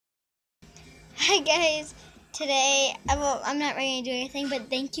Hi guys, today I'm not really going to do anything,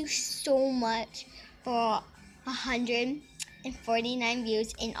 but thank you so much for 149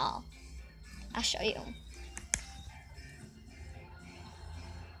 views in all. I'll show you.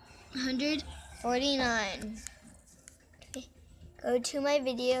 149. Okay. Go to my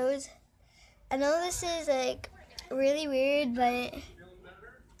videos. I know this is like really weird, but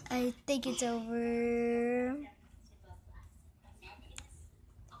I think it's over.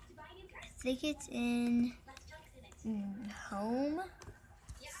 I think it's in home.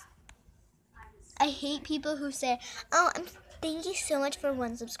 I hate people who say, "Oh, thank you so much for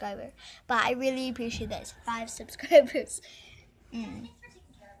 1 subscriber," but I really appreciate that it's 5 subscribers.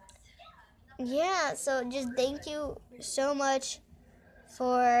 Yeah, so just thank you so much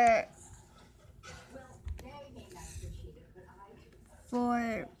for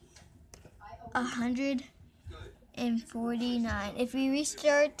 149. If we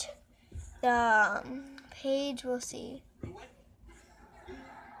restart the page, we'll see.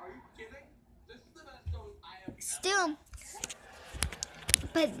 Still,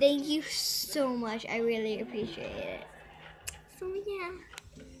 but thank you so much. I really appreciate it. So yeah.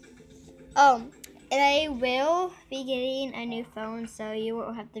 And I will be getting a new phone, so you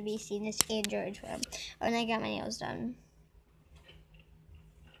won't have to be seeing this Android phone when I got my nails done.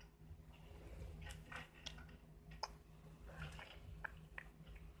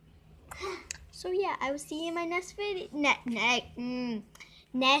 So yeah, I will see you in my next video.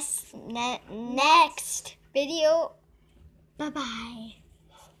 Next video. Bye bye.